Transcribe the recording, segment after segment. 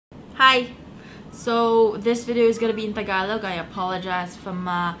Hi! So this video is gonna be in Tagalog. I apologize for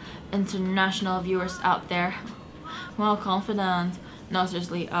my international viewers out there. Well, confident. No,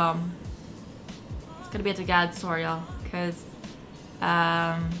 seriously, it's gonna be a Tagalog tutorial because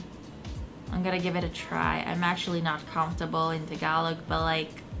I'm gonna give it a try. I'm actually not comfortable in Tagalog, but like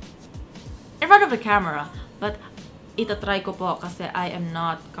in front of the camera. But itatry ko po kasi I am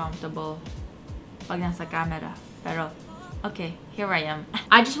not comfortable pag nasa camera. Pero okay, here I am.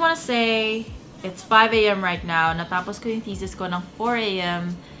 I just want to say it's 5 a.m. right now. Natapos ko yung thesis ko ng 4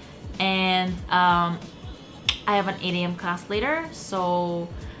 a.m. and I have an 8 a.m. class later. So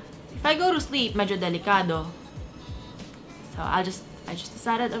if I go to sleep, medyo delikado. So I just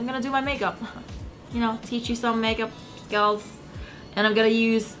decided I'm gonna do my makeup. You know, teach you some makeup skills, and I'm gonna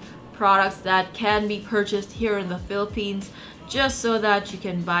use products that can be purchased here in the Philippines, just so that you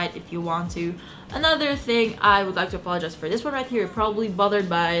can buy it if you want to. Another thing, I would like to apologize for this one right here. You're probably bothered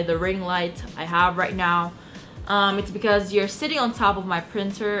by the ring light I have right now. It's because you're sitting on top of my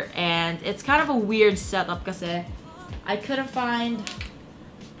printer and it's kind of a weird setup kasi I couldn't find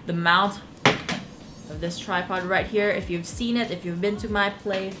the mount of this tripod right here. If you've seen it, if you've been to my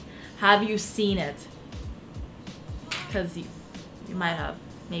place, have you seen it? Because you might have,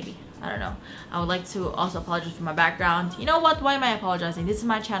 maybe. I don't know. I would like to also apologize for my background. You know what? Why am I apologizing? This is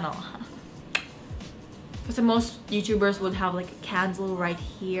my channel. Because most YouTubers would have like a candle right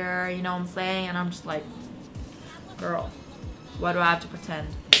here, you know what I'm saying? And I'm just like, girl, why do I have to pretend?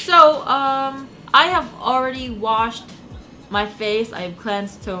 So, I have already washed my face. I have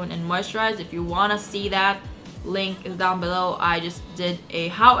cleansed, toned, and moisturized. If you want to see that, link is down below. I just did a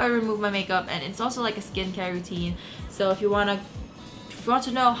how I remove my makeup, and it's also like a skincare routine. So if you want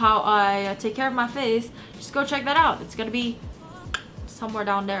to know how I take care of my face, just go check that out. It's gonna be somewhere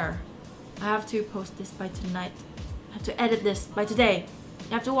down there. I have to post this by tonight. I have to edit this by today.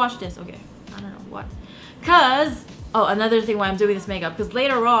 You have to watch this. Okay, I don't know what. Cause, oh, another thing why I'm doing this makeup, because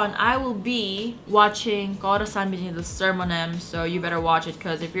later on I will be watching Kora-san the Sermonem, so you better watch it.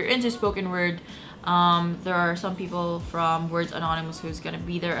 Because if you're into spoken word, there are some people from Words Anonymous who's gonna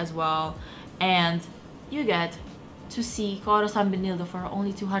be there as well, and you get to see Kora-san Benildo for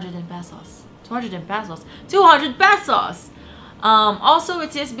only 200 pesos. 200 pesos. 200 pesos! Also,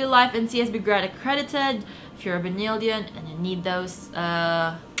 it's CSB Life and CSB Grad accredited. If you're a Benildian and you need those,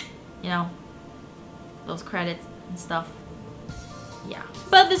 you know, those credits and stuff. Yeah.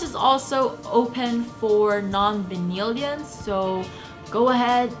 But this is also open for non-Benildians, so go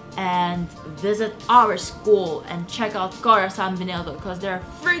ahead and visit our school and check out Kora-san Benildo because they're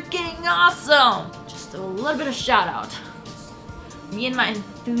freaking awesome! Just a little bit of shout out. Me and my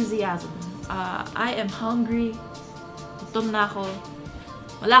enthusiasm. I am hungry. Gutom na ako.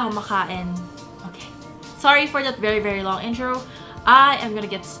 Wala akong makain. Okay. Sorry for that very long intro. I am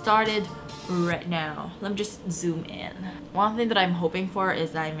gonna get started right now. Let me just zoom in. One thing that I'm hoping for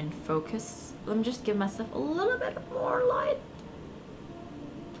is I'm in focus. Let me just give myself a little bit more light.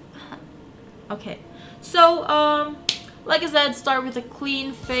 Okay. So, like I said, start with a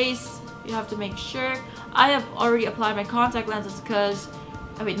clean face. You have to make sure. I have already applied my contact lenses because,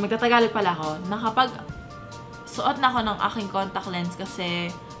 wait, magtatagalog pala ako. Suot na ako ng aking contact lens kasi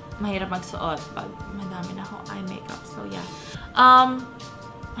mahirap magsuot pag madami na akong eye makeup. So, yeah. Ano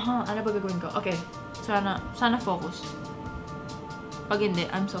ba gagawin ko? Okay. Sana focus. Pag hindi,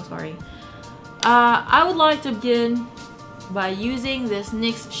 I'm so sorry. I would like to begin by using this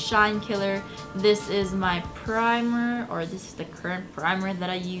NYX Shine Killer. This is my primer, or this is the current primer that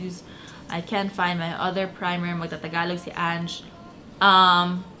I use. I can't find my other primer. Magtatagalog si Ange.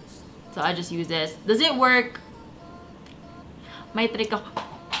 So I just use this. Does it work? May trick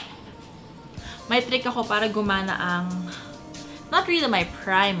ako para gumana ang, not really my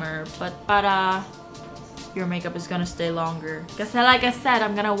primer, but para your makeup is gonna stay longer. Kasi like I said,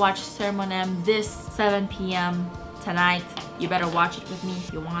 I'm gonna watch Sermonem this 7 p.m. tonight. You better watch it with me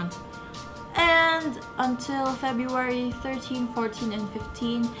if you want. And until February 13, 14, and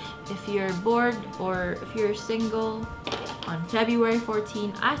 15, if you're bored or if you're single, on February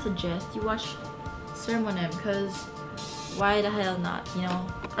 14, I suggest you watch Sermonem because why the hell not, you know?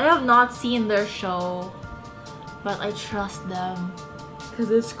 I have not seen their show, but I trust them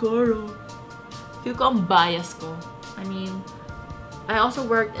because it's Koro. Feel ko ang bias ko. I mean, I also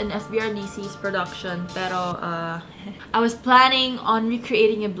worked in SBRDC's production, pero I was planning on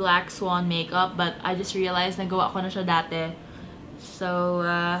recreating a Black Swan makeup, but I just realized nagawa ko na siya dati. So,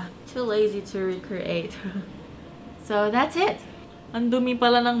 too lazy to recreate. So, that's it. Ang dumi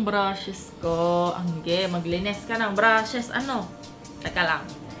pala ng brushes ko. Angge, maglinis ka ng brushes. Ano? Teka lang.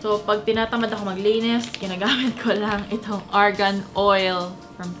 So, pag tinatamad ako maglinis, ginagamit ko lang itong argan oil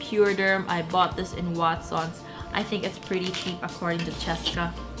from Pure Derm. I bought this in Watson's. I think it's pretty cheap according to Cheska.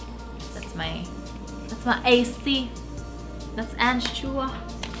 That's my AC. That's Ange Chua.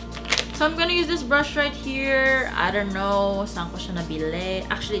 So I'm gonna use this brush right here. I don't know saan ko siya nabili.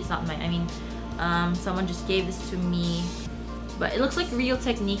 Actually, it's not mine. I mean, someone just gave this to me. But it looks like Real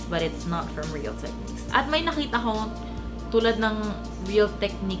Techniques, but it's not from Real Techniques. At may nakita ko tulad ng Real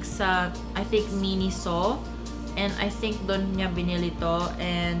Techniques sa, I think, Miniso. And I think doon niya binili to.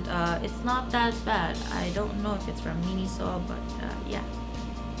 And it's not that bad. I don't know if it's from Miniso, but yeah.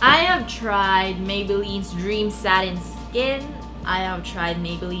 I have tried Maybelline's Dream Satin Skin. I have tried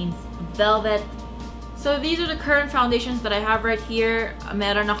Maybelline's Velvet. So these are the current foundations that I have right here.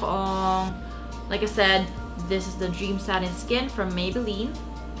 Meron akong, like I said, this is the Dream Satin Skin from Maybelline.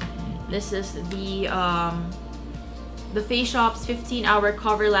 This is the Face Shop's 15-hour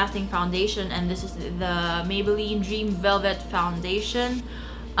cover lasting foundation, and this is the Maybelline Dream Velvet Foundation.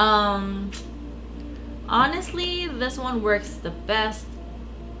 Honestly, this one works the best.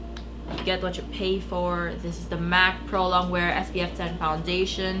 You get what you pay for. This is the MAC Pro Longwear SPF 10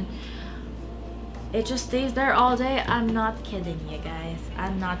 foundation. It just stays there all day. I'm not kidding you guys.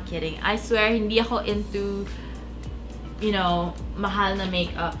 I'm not kidding. I swear, hindi ako into, you know, mahal na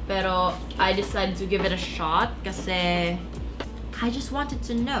makeup. Pero I decided to give it a shot kasi I just wanted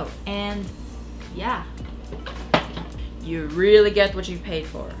to know. And yeah, you really get what you paid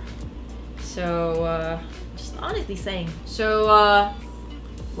for. So, just honestly saying. So,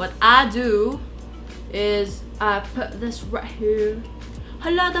 what I do is I put this right here.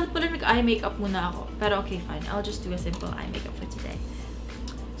 Hala, dapat pala nag-eye makeup muna ako. Pero okay, fine. I'll just do a simple eye makeup for today.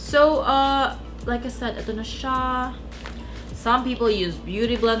 So, like I said, ito na siya. Some people use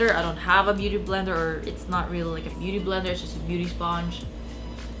beauty blender. I don't have a beauty blender, or it's not really like a beauty blender. It's just a beauty sponge.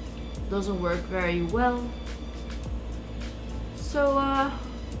 Doesn't work very well. So,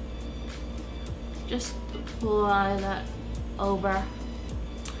 just apply that over.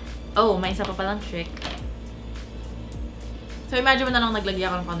 Oh, may isa pa palang trick. So imagine mo na lang naglagay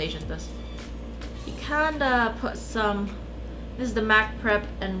ako ng foundation. Tapos, you kinda put some, this is the MAC Prep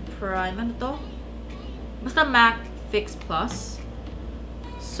and Prime. Ano to? Basta MAC Fix Plus.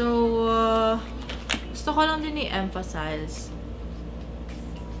 So, gusto ko lang din i-emphasize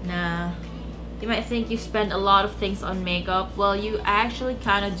na you might think you spend a lot of things on makeup. Well, you actually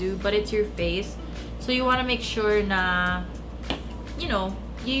kinda do, but it's your face. So you wanna make sure na, you know,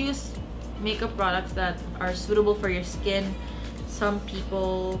 you use makeup products that are suitable for your skin. Some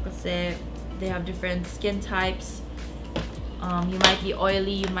people, kasi they have different skin types. You might be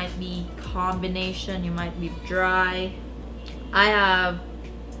oily, you might be combination, you might be dry. I have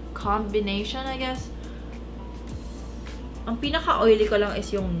combination, I guess. Ang pinaka-oily ko lang is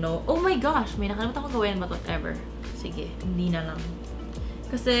yung no. Oh my gosh, may nakalimutan ko gawin, but whatever. Sige, hindi na lang.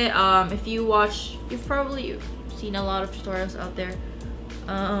 Kasi if you watch, you've probably seen a lot of tutorials out there.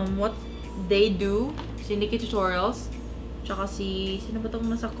 What they do, si Nikki Tutorials, tsaka si, sino ba itong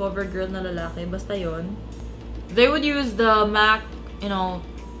nasa cover girl na lalaki, basta yon. They would use the MAC, you know,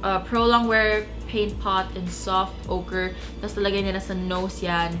 Pro Longwear paint pot in soft ochre, tapos talagay nila sa nose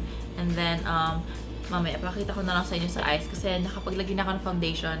yan, and then, mamaya, pakita ko na lang sa inyo sa eyes, kasi nakapaglagay na ako ng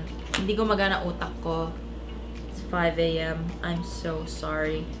foundation, hindi ko magana utak ko. It's 5 AM, I'm so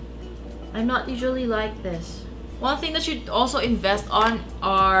sorry. I'm not usually like this. One thing that you should also invest on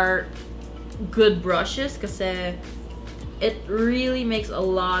are good brushes, kasi it really makes a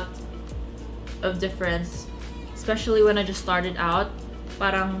lot of difference, especially when I just started out.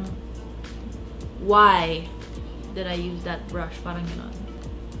 Parang, why did I use that brush? Parang yun.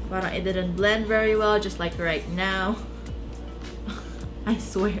 Parang it didn't blend very well, just like right now. I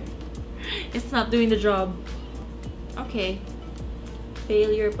swear, it's not doing the job. Okay,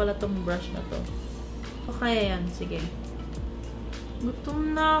 failure pala tong brush na to. O kaya yan, sige.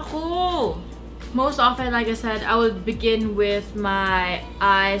 Gutom na ako! Most often, like I said, I would begin with my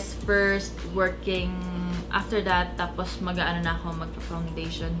eyes first, working. After that, tapos mag-ano na ako,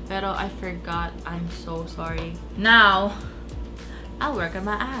 magpa-foundation. Pero I forgot. I'm so sorry. Now, I'll work on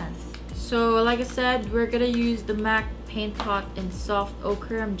my eyes. So, like I said, we're gonna use the MAC Paint Pot in Soft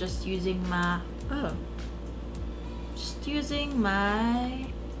Ochre. I'm just using my... Just using my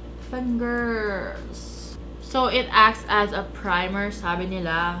fingers. So, it acts as a primer, sabi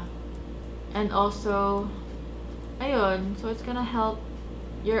nila. And also, ayun, so it's gonna help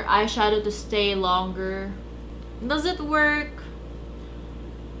your eyeshadow to stay longer. Does it work?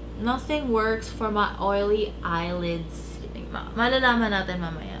 Nothing works for my oily eyelids. Malalaman natin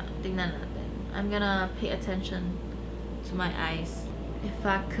mamaya. Tingnan natin. I'm gonna pay attention to my eyes. if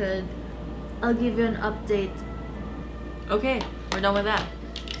I could, I'll give you an update. Okay, we're done with that.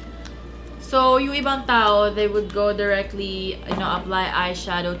 So, yung ibang tao, they would go directly, you know, apply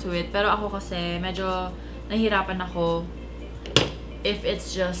eyeshadow to it. Pero ako kasi, medyo nahihirapan ako if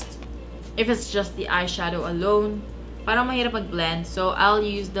it's just the eyeshadow alone. Parang mahirap mag-blend. So, I'll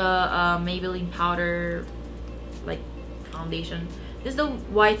use the Maybelline powder, like, foundation. This is the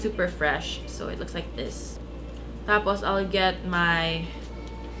White Super Fresh. So, it looks like this. Tapos, I'll get my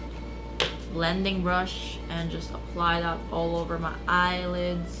blending brush and just apply that all over my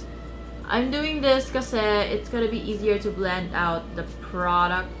eyelids. I'm doing this kasi it's gonna be easier to blend out the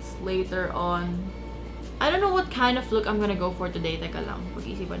products later on. I don't know what kind of look I'm gonna go for today. Teka lang,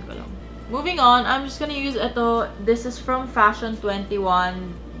 pag-isipan ko lang. Moving on, I'm just gonna use ito. This is from Fashion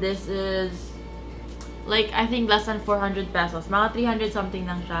 21. This is like, I think less than 400 pesos. Mga 300 something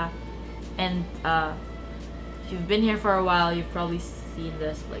lang siya. And if you've been here for a while, you've probably seen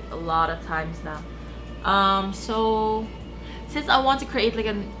this like a lot of times now. So since I want to create like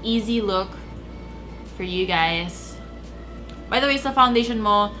an easy look for you guys, by the way, sa foundation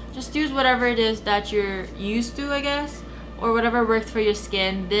mo, just use whatever it is that you're used to, I guess, or whatever works for your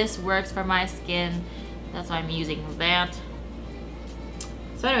skin. This works for my skin, that's why I'm using that.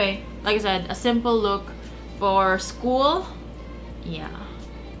 So anyway, like I said, a simple look for school. Yeah.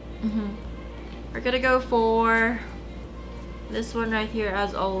 We're gonna go for this one right here,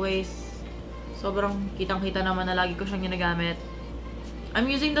 as always. Sobrang kitang-kita naman na lagi ko siyang ginagamit. I'm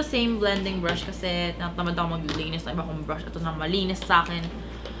using the same blending brush kasi natamad ako maglinis na iba kong brush. Ito na malinis sa akin.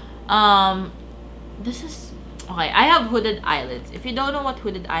 This is... Okay, I have hooded eyelids. If you don't know what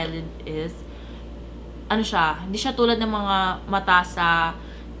hooded eyelid is, ano siya? Hindi siya tulad ng mga mata sa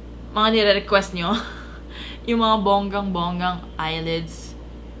mga nire-request nyo. Yung mga bonggang-bonggang eyelids,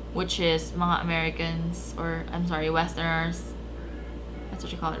 which is mga Americans, or I'm sorry, Westerners. That's what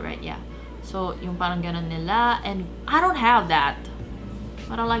you call it, right? Yeah. So, yung parang ganun nila. And I don't have that.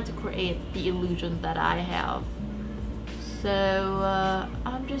 But I like to create the illusion that I have. So,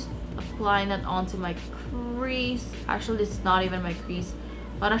 I'm just applying that onto my crease. Actually, it's not even my crease.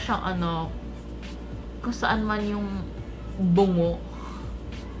 Para siyang ano, kung saan man yung bungo.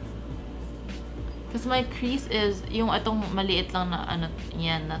 Kasi my crease is, yung itong maliit lang na ano,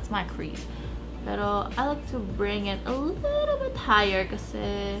 yan, that's my crease. Pero, I like to bring it a little bit higher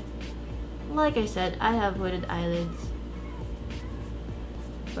kasi, like I said, I have hooded eyelids.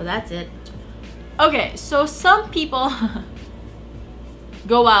 So that's it. Okay, so some people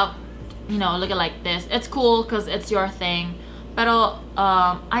go out, you know, looking like this. It's cool because it's your thing. Pero,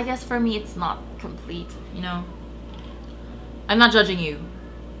 I guess for me, it's not complete, you know. I'm not judging you.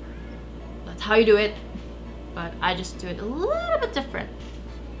 That's how you do it. But I just do it a little bit different.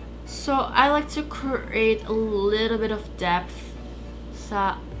 So, I like to create a little bit of depth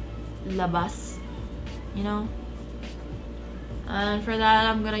sa labas, you know. And for that,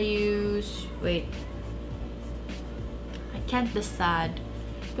 I'm gonna use... Wait. I can't decide.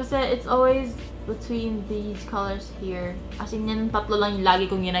 Kasi it's always between these colors here. As in, yan tatlo lang yung lagi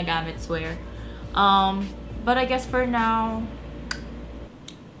kong ginagamit, swear. But I guess for now,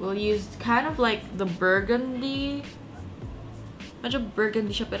 we'll use kind of like the burgundy. Medyo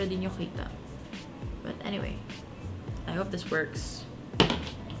burgundy siya pero di nyo kita. But anyway, I hope this works.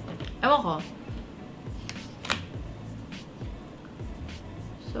 Ewan ko.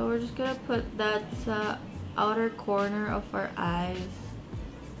 So we're just gonna put that sa outer corner of our eyes.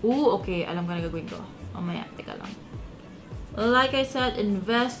 Ooh, okay. Alam ko na gagawin ko. Mamaya, teka lang. Like I said,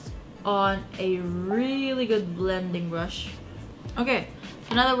 invest on a really good blending brush. Okay,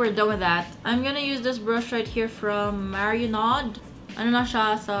 so now that we're done with that, I'm gonna use this brush right here from Marionnaud. Ano na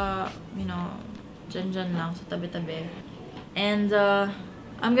siya sa, you know, dyan lang, sa tabi-tabi. And,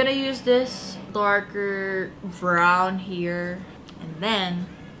 I'm gonna use this darker brown here. And then,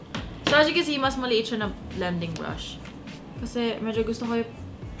 so as you can see, mas maliit siya na blending brush. Kasi medyo gusto ko yung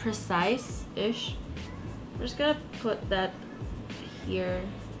precise-ish. We're just gonna put that here.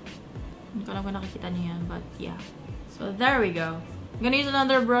 Hindi ko alam kung nakikita niyo yan, but yeah. So there we go. I'm gonna use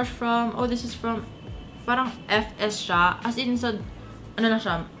another brush from, oh, this is from, parang FS siya. As in sa, ano na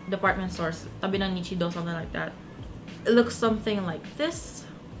siya, department stores. Tabi ng Nichido, something like that. It looks something like this.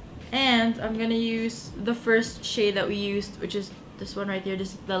 And I'm gonna use the first shade that we used, which is this one right here.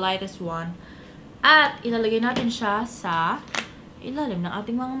 This is the lightest one. At ilalagay natin siya sa ilalim ng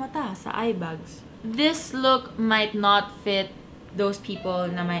ating mga mata, sa eye bags. This look might not fit those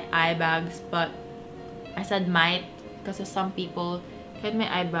people na may eye bags, but I said might kasi some people, kahit may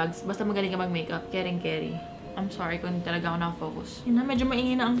eye bags, basta magaling ka mag-makeup, caring-carry. I'm sorry kung hindi talaga ako nakafocus. Yun na, medyo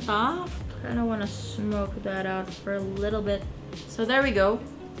maingay na ang top. I don't wanna smoke that out for a little bit. So there we go.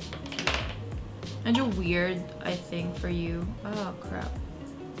 Medyo weird, I think, for you. Oh crap.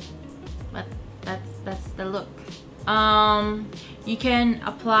 But that's the look. You can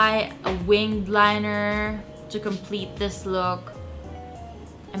apply a winged liner to complete this look.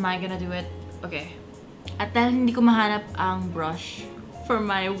 Am I gonna do it? Okay. At dahil hindi ko mahanap ang brush for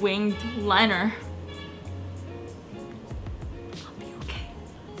my winged liner. I'll be okay.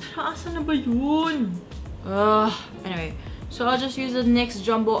 Pero asan na ba yun? Anyway. So I'll just use the NYX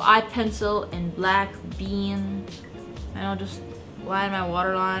Jumbo Eye Pencil in Black Bean. And I'll just line my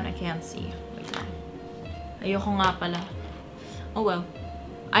waterline. I can't see. Wait lang. Ayoko nga pala. Oh well.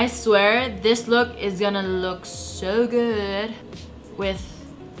 I swear this look is gonna look so good with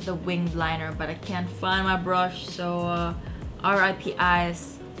the winged liner. But I can't find my brush. So RIP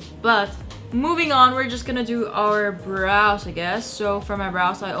eyes. But moving on, we're just gonna do our brows, I guess. So for my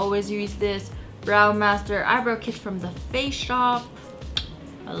brows, I always use this Brow Master eyebrow kit from the Face Shop.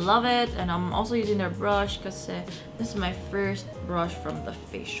 I love it, and I'm also using their brush because this is my first brush from the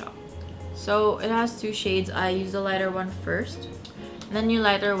Face Shop. So it has two shades. I use the lighter one first, and then yung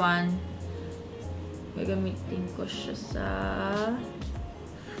lighter one gagamitin ko siya sa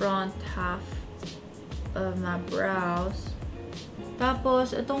front half of my brows.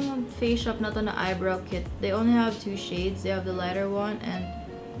 Tapos itong Face Shop na to na eyebrow kit, they only have two shades. They have the lighter one and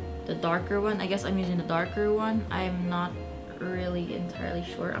the darker one. I guess I'm using the darker one. I'm not really entirely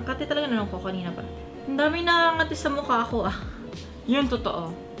sure. Ang kati talaga na ko kanina pa. Ang dami nakangati sa mukha ko ah. Yun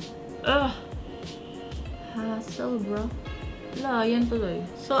totoo. Ugh. Hassle, bro. Wala, yan tuloy.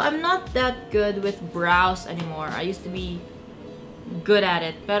 So I'm not that good with brows anymore. I used to be good at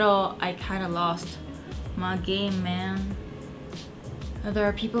it. Pero I kind of lost my game, man. And there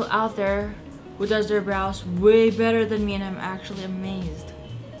are people out there who does their brows way better than me, and I'm actually amazed.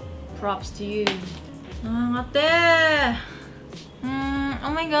 Props to you. Ate!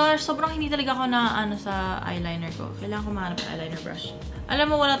 Oh my gosh, sobrang hindi talaga ako na ano sa eyeliner ko. Kailangan ko mahanap ng eyeliner brush. Alam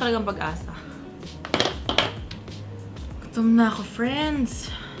mo, wala talagang pag-asa. Gutom na ako,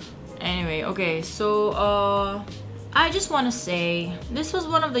 friends. Anyway, okay, so I just want to say this was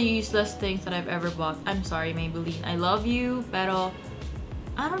one of the useless things that I've ever bought. I'm sorry, Maybelline. I love you, pero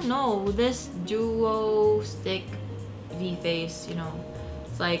I don't know, this duo stick V-face, you know,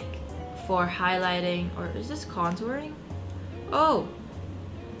 it's like for highlighting, or is this contouring? Oh,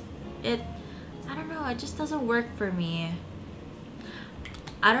 I don't know, it just doesn't work for me.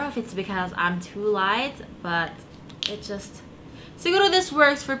 I don't know if it's because I'm too light, but it just, siguro this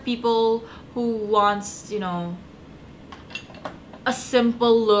works for people who wants, you know, a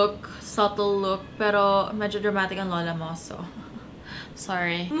simple look, subtle look, pero medyo dramatic ang lola mo, so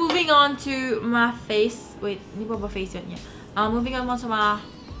sorry. Moving on to my face. Wait, hindi pa ba face yun? Yeah. Moving on to my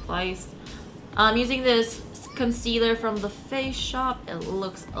face. I'm using this concealer from the Face Shop. It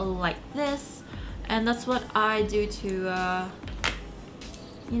looks like this, and that's what I do to,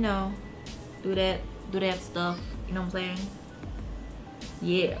 you know, do that stuff. You know what I'm saying?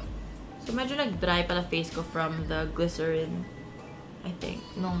 Yeah. So medyo nag-dry pa the face ko from the glycerin, I think.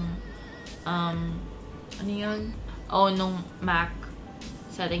 Nung, ano yun? Oh, nung MAC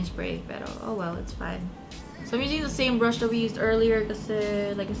setting spray. Pero, oh well, it's fine. So I'm using the same brush that we used earlier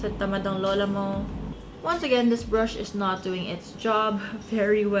kasi, like I said, tamad ang lola mo. Once again, this brush is not doing its job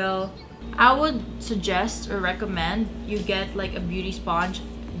very well. I would suggest or recommend you get like a beauty sponge,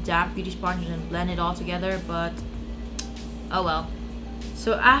 damp beauty sponge, and blend it all together, but oh well.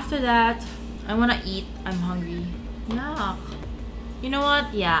 So after that, I want to eat. I'm hungry. Yuck. You know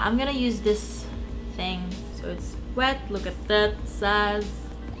what? Yeah, I'm gonna use this thing. So it's wet. Look at that size.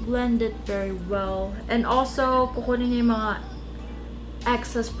 Blend it very well. And also, kukunin niyo yung mga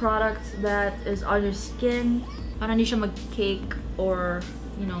excess products that is on your skin. Para hindi siya mag-cake or,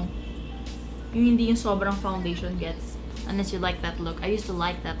 you know, yung hindi yung sobrang foundation gets. Unless you like that look. I used to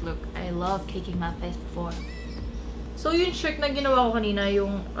like that look. I love caking my face before. So yung trick na ginawa ko kanina,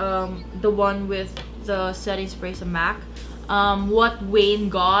 yung the one with the setting spray sa MAC. What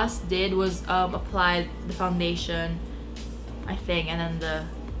Wayne Goss did was apply the foundation, I think, and then the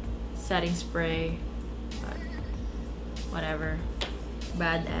setting spray. But whatever.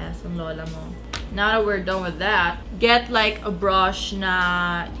 Badass ang lola mo. Now that we're done with that, get like a brush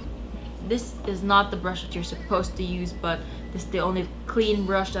na, this is not the brush that you're supposed to use, but this is the only clean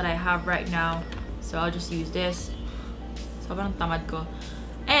brush that I have right now. So I'll just use this. Sobrang tamad ko.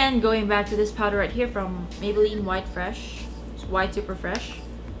 And going back to this powder right here from Maybelline White Fresh. It's White Super Fresh.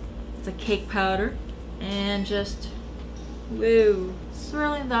 It's a cake powder. And just, woo,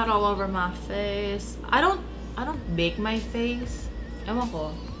 swirling that all over my face. I don't bake my face. Ewan ko.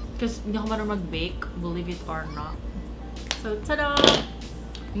 Because hindi ako marunong mag-bake, believe it or not. So, ta-da!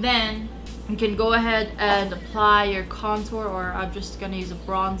 Then, you can go ahead and apply your contour, or I'm just gonna use a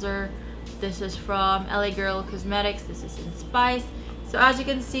bronzer. This is from LA Girl Cosmetics. This is in Spice. So as you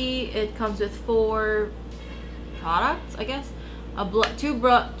can see, it comes with 4 products, I guess.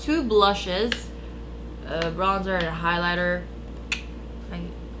 Two blushes, a bronzer, and a highlighter.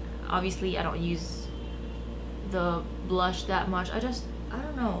 Obviously, I don't use the blush that much. I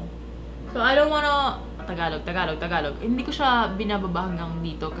don't know. So I don't wanna Tagalog. Hindi ko siya binababa hanggang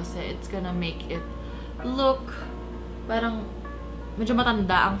dito kasi it's gonna make it look parang medyo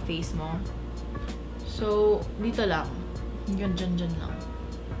matanda ang face mo. So dito lang. Dyan lang.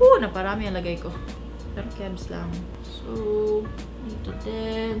 Naparami ang lagay ko. Pero kebs lang. So dito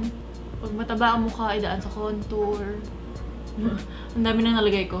din. Pag mataba ang mukha, idaan sa contour. Ang dami nang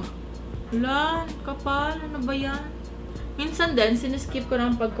nalagay ko. Wala, kapal. Ano ba yan? Minsan din, siniskip ko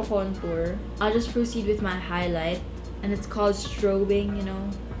ng pagko-contour. I'll just proceed with my highlight. And it's called strobing, you know.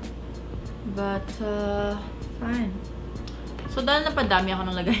 But, fine. So, dahil napadami ako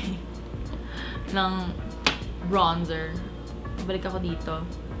ng lagay ng bronzer, balik ako dito.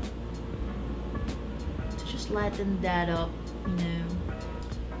 To just lighten that up, you know.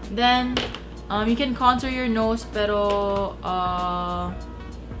 Then, you can contour your nose, pero,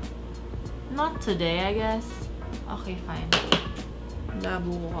 not today, I guess. Okay, fine.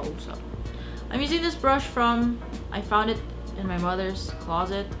 Labo ko kausap. I'm using this brush from, I found it in my mother's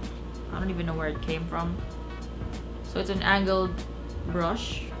closet. I don't even know where it came from. So it's an angled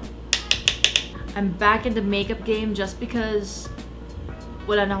brush. I'm back in the makeup game just because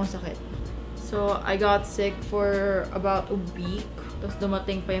wala na akong sakit. So I got sick for about a week. Tapos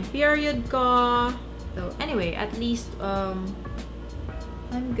dumating pa yung period ko. So anyway, at least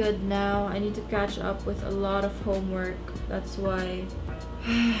I'm good now. I need to catch up with a lot of homework. That's why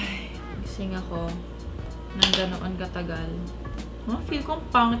gising ako nang ganoon katagal. Feel ko ang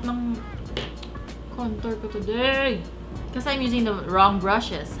pangit ng contour ko today. Because I'm using the wrong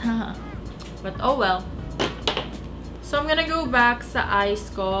brushes. But oh well. So I'm gonna go back sa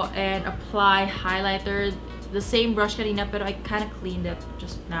eyes ko and apply highlighter. The same brush kanina, pero I kind of cleaned it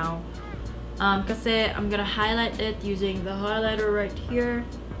just now. Kasi I'm gonna highlight it using the highlighter right here.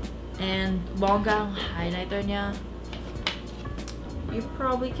 And bongga ang highlighter niya. You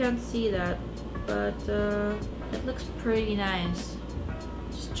probably can't see that, but it looks pretty nice.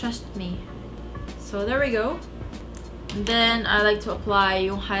 Just trust me. So there we go. And then I like to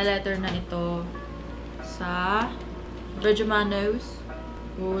apply yung highlighter na ito sa bridge of my nose.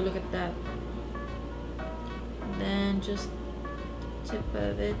 Oh, look at that. And then just tip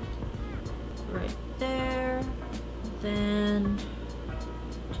of it right there. Then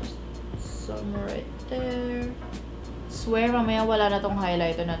just some right there. Swear mamaya wala na tong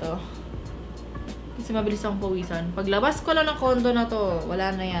highlighter na to. Kasi mabilis akong pawisan. Paglabas ko lang ng condo na to,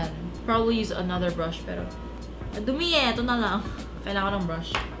 wala na yan. Probably use another brush, pero dumi eh. Ito na lang. Kailangan ko ng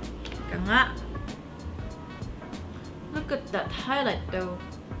brush. Ika nga. Look at that highlight though.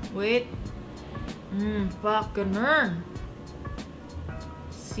 Wait. Fuck, ganun.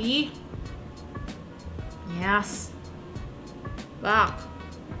 See? Yes. Back.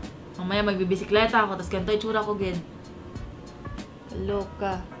 Mamaya magbibisikleta ako, tapos ganito yung tsura ko, gid.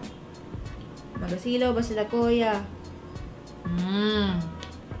 Loka. Magasilaw ba sila, kuya?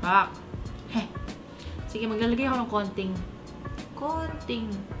 Back. Heh. Sige, maglalagay ako ng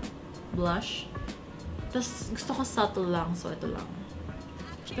konting blush. Tapos gusto ko subtle lang, so ito lang.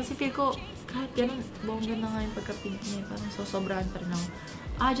 Kasi feel ko, kahit ganun, bongga na nga yung pagka-pink niya. Parang sosobrahan pa rin ako.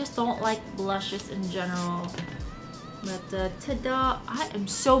 I just don't like blushes in general. But, tada! I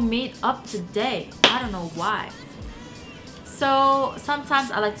am so made up today. I don't know why. So,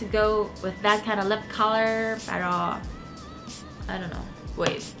 sometimes I like to go with that kind of lip color. Pero, I don't know.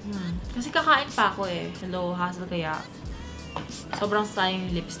 Wait. Kasi kakain pa ako eh. Hello, hassle kaya. Sobrang sayang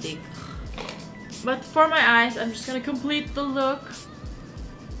yung lipstick. But for my eyes, I'm just gonna complete the look.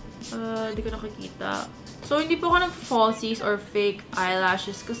 Di ko nakikita. So, hindi po ako nag-falsies or fake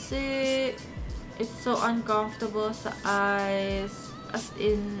eyelashes kasi it's so uncomfortable sa eyes. As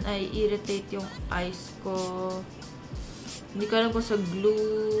in, I-irritate yung eyes ko. Hindi ko alam kung sa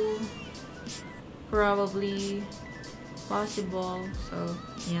glue. Probably possible. So,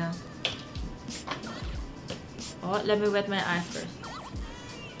 yeah. Oh, let me wet my eyes first.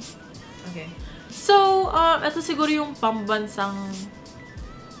 Okay. So, ito siguro yung pambansang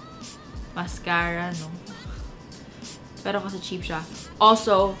mascara, no? Pero kasi cheap siya.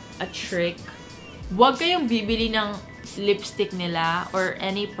 Also, a trick. Huwag kayong bibili ng lipstick nila or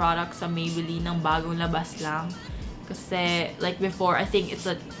any product sa Maybelline ng bagong labas lang. Kasi, like before, I think it's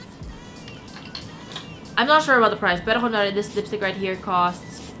a I'm not sure about the price, pero kunwari, this lipstick right here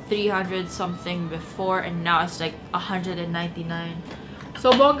costs 300 something before, and now it's like 199. So,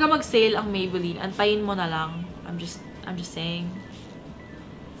 bongga mag-sale ang Maybelline. Antayin mo na lang. I'm just saying.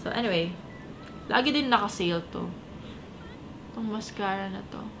 So, anyway. Lagi din naka-sale to. Itong mascara na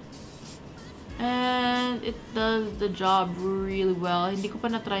to. And it does the job really well. Hindi ko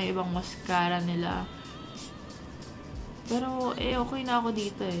pa na-try yung ibang mascara nila. Pero, okay na ako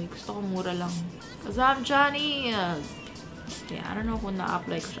dito eh. Gusto ko mura lang. Cause I'm Chinese. Okay, I don't know kung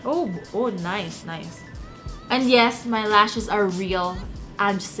na-apply ko siya. Oh, nice. And yes, my lashes are real.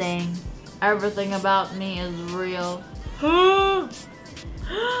 I'm just saying. Everything about me is real. Oh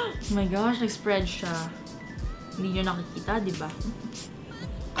my gosh, nag-spread siya. Hindi nyo nakikita, diba?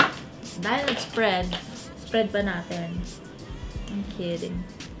 Dahil nag-spread, spread pa natin. I'm kidding.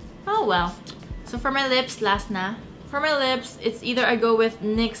 Oh well. So for my lips, last na. For my lips, it's either I go with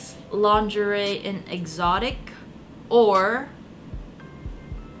NYX Lingerie in Exotic or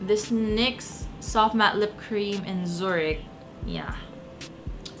this NYX Soft Matte Lip Cream in Zurich. Yeah.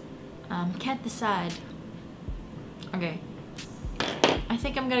 Can't decide. Okay. I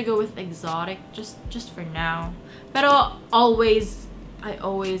think I'm gonna go with Exotic just for now. Pero I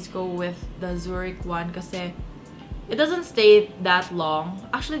always go with the Zurich one kasi it doesn't stay that long.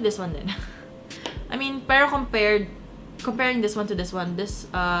 Actually, this one din. I mean, pero comparing this one to this one, this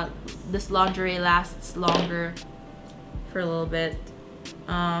lingerie lasts longer for a little bit.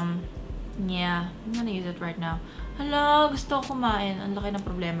 Yeah, I'm gonna use it right now. Hello, gusto ko kumain. Ang laki ng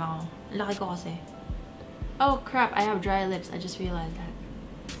problema ko. Ang laki ko kasi. Oh crap, I have dry lips. I just realized that.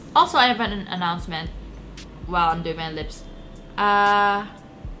 Also, I have an announcement while I'm doing my lips.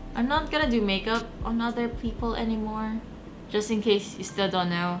 I'm not gonna do makeup on other people anymore. Just in case you still don't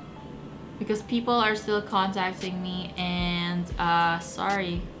know. Because people are still contacting me and,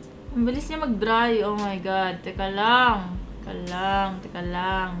 sorry. Ang bilis niya mag-dry. Oh my god. Teka lang.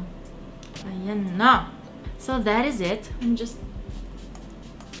 Ayan na. So that is it. I'm just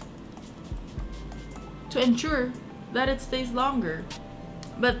to ensure that it stays longer.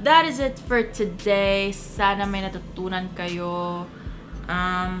 But that is it for today. Sana may natutunan kayo.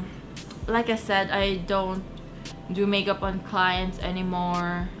 Like I said, I don't do makeup on clients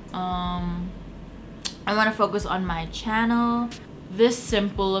anymore. I want to focus on my channel. This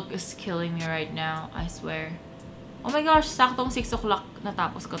simple look is killing me right now, I swear. Oh my gosh, saktong 6 o'clock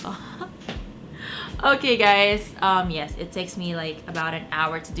natapos ko to. Okay guys, yes, it takes me like about an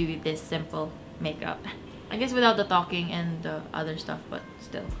hour to do this simple makeup. I guess without the talking and the other stuff, but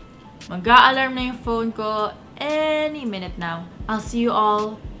still. Mag-a-alarm na yung phone ko any minute now. I'll see you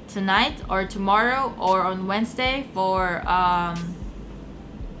all tonight or tomorrow or on Wednesday for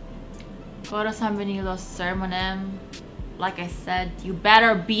Corazon Venilo's sermonem. Like I said, you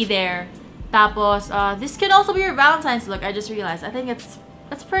better be there. Tapos, this can also be your Valentine's look. I just realized. I think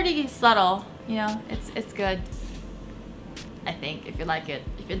it's pretty subtle. You know, it's good. I think if you like it,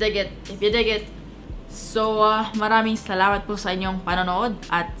 if you dig it. So, maraming salamat po sa inyong panonood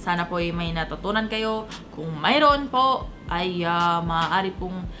at sana po ay may natutunan kayo. Kung mayroon po, ay maaari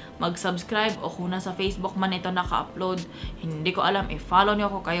pong mag-subscribe o kung nasa Facebook man ito naka-upload. Hindi ko alam, i-follow niyo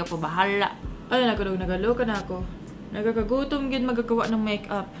ako, kayo po bahala. Ay, nagaloka na ako. Nagakagutom gid magagawa ng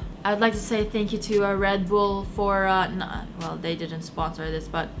makeup. I'd like to say thank you to Red Bull for, well, they didn't sponsor this,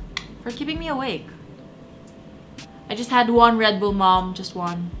 but for keeping me awake. I just had one Red Bull, Mom. Just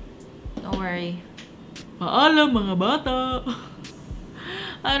one. Don't worry. Paalam mga bata.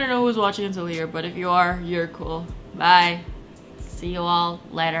 I don't know who's watching until here, but if you are, you're cool. Bye. See you all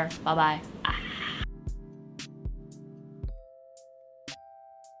later. Bye-bye.